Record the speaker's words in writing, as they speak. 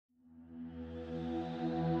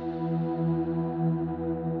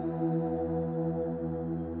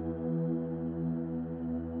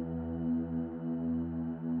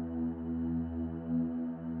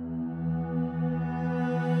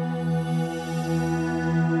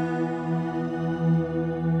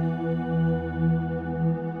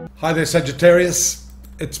Hi there, Sagittarius.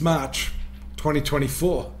 It's March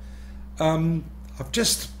 2024. I've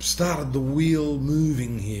just started the wheel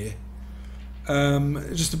moving here.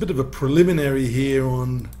 Just a bit of a preliminary here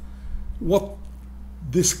on what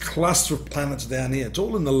this cluster of planets down here. It's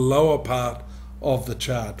all in the lower part of the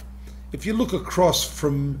chart. If you look across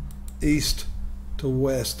from east to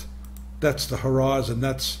west, that's the horizon.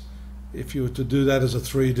 That's, if you were to do that as a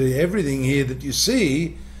 3D, everything here that you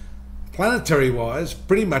see planetary wise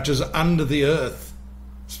pretty much is under the earth,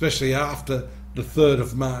 especially after the 3rd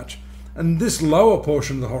of March. And this lower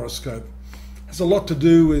portion of the horoscope has a lot to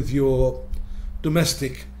do with your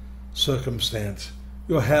domestic circumstance,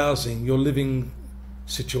 your housing, your living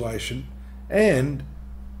situation, and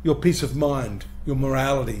your peace of mind, your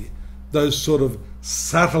morality, those sort of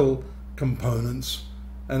subtle components.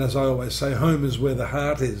 And as I always say, home is where the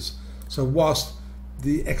heart is. So whilst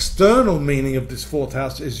the external meaning of this 4th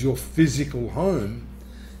house is your physical home,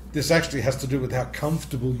 this actually has to do with how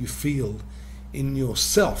comfortable you feel in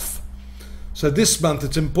yourself. So this month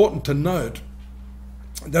it's important to note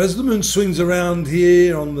that as the moon swings around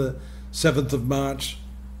here on the 7th of March,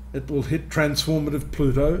 it will hit transformative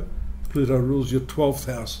Pluto. Pluto rules your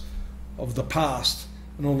 12th house of the past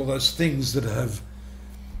and all of those things that have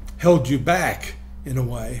held you back in a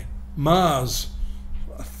way. Mars,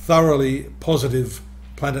 a thoroughly positive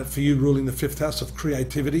planet for you, ruling the 5th house of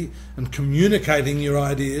creativity and communicating your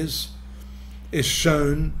ideas, is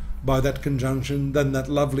shown by that conjunction, then that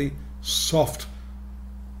lovely soft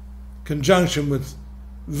conjunction with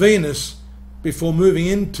Venus before moving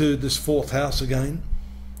into this 4th house again,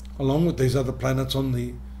 along with these other planets on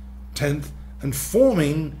the 10th, and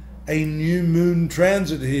forming a new moon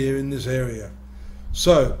transit here in this area.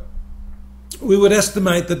 So we would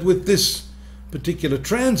estimate that with this particular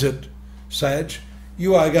transit, Sag,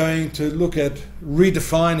 you are going to look at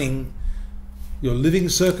redefining your living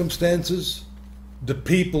circumstances, the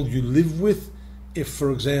people you live with. If, for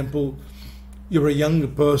example, you're a younger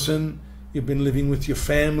person, you've been living with your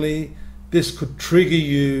family, this could trigger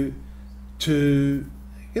you to,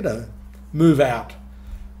 move out,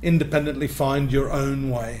 independently find your own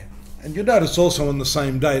way. And you'll notice also on the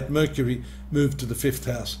same date, Mercury moved to the 5th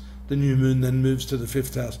house. The new moon then moves to the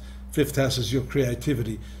 5th house. 5th house is your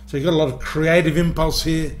creativity. So you've got a lot of creative impulse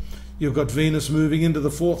here. You've got Venus moving into the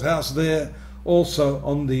 4th house there, also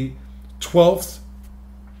on the 12th.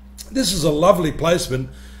 This is a lovely placement.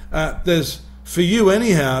 There's, for you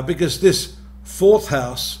anyhow, because this 4th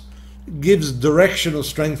house gives directional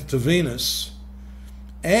strength to Venus,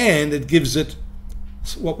 and it gives it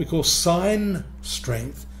what we call sign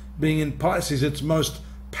strength, being in Pisces, its most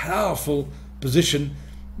powerful position.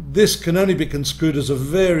 This can only be construed as a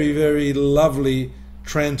very, very lovely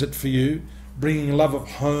transit for you, bringing love of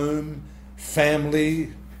home,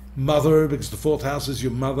 family, mother, because the 4th house is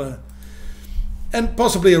your mother, and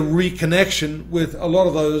possibly a reconnection with a lot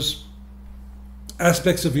of those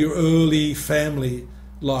aspects of your early family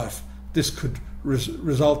life. This could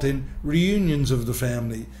result in reunions of the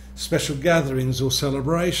family, special gatherings or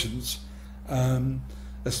celebrations,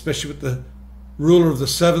 especially with the ruler of the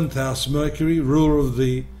 7th house, Mercury, ruler of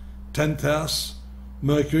the 10th house,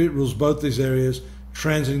 Mercury, rules both these areas,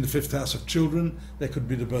 transiting the 5th house of children. There could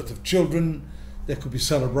be the birth of children, there could be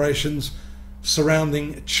celebrations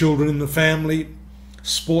surrounding children in the family,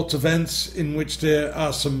 sports events in which there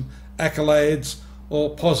are some accolades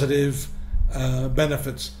or positive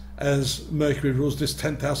benefits, as Mercury rules this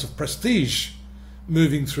 10th house of prestige,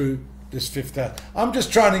 moving through this 5th house. I'm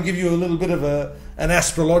just trying to give you a little bit of an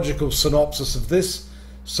astrological synopsis of this,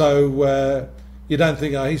 so you don't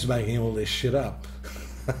think, oh, he's making all this shit up.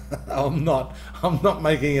 I'm not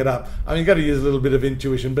making it up. I mean, you've got to use a little bit of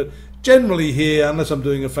intuition, but generally here, unless I'm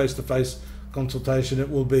doing a face-to-face consultation, it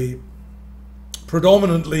will be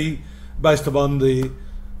predominantly based upon the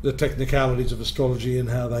technicalities of astrology and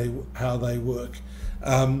how they work.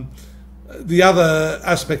 The other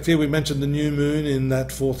aspect here, we mentioned the new moon in that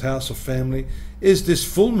 4th house of family, is this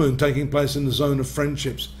full moon taking place in the zone of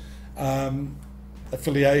friendships,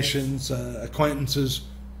 affiliations, acquaintances.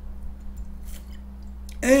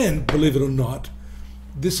 And believe it or not,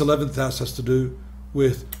 this 11th house has to do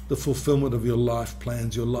with the fulfillment of your life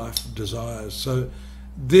plans, your life desires. So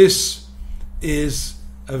this is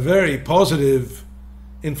a very positive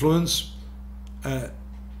influence.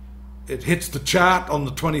 It hits the chart on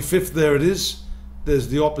the 25th, there it is. There's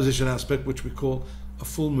the opposition aspect, which we call a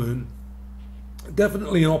full moon.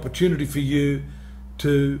 Definitely an opportunity for you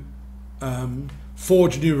to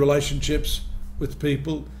forge new relationships with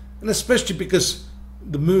people, and especially because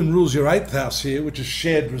the moon rules your 8th house here, which is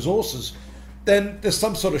shared resources, then there's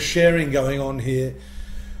some sort of sharing going on here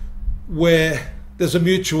where there's a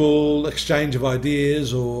mutual exchange of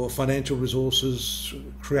ideas or financial resources,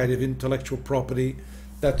 creative intellectual property,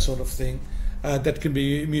 that sort of thing, that can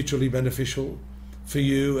be mutually beneficial for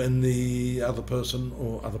you and the other person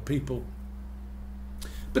or other people.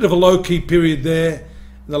 Bit of a low-key period there.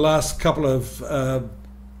 In the last couple of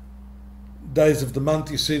days of the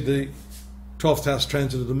month, you see the 12th house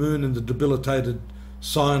transit of the moon in the debilitated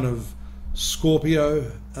sign of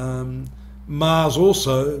Scorpio. Mars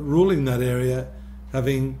also ruling that area,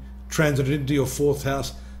 having transited into your 4th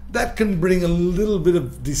house. That can bring a little bit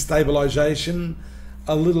of destabilization,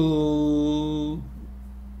 a little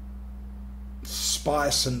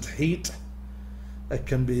spice and heat. It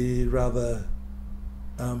can be rather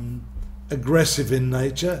aggressive in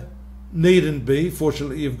nature. Needn't be.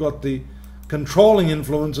 Fortunately, you've got the controlling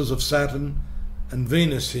influences of Saturn and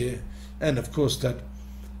Venus here, and of course that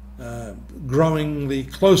growingly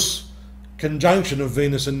close conjunction of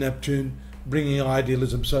Venus and Neptune, bringing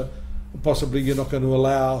idealism. So possibly you're not going to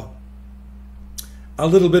allow a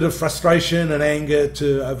little bit of frustration and anger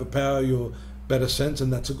to overpower your better sense,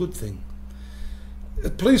 and that's a good thing.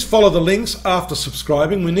 Please follow the links after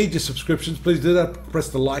subscribing. We need your subscriptions. Please do that. Press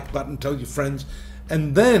the like button, tell your friends,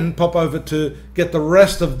 and then pop over to get the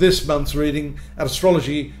rest of this month's reading at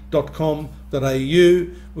astrology.com.au.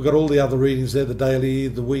 We've got all the other readings there, the daily,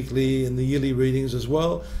 the weekly, and the yearly readings as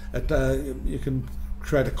well. You can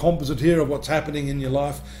create a composite here of what's happening in your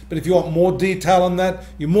life. But if you want more detail on that,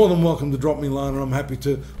 you're more than welcome to drop me a line, and I'm happy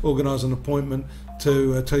to organise an appointment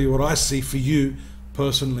to tell you what I see for you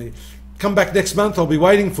personally. Come back next month. I'll be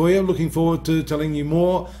waiting for you. I'm looking forward to telling you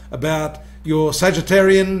more about your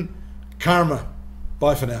Sagittarian karma.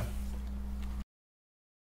 Bye for now.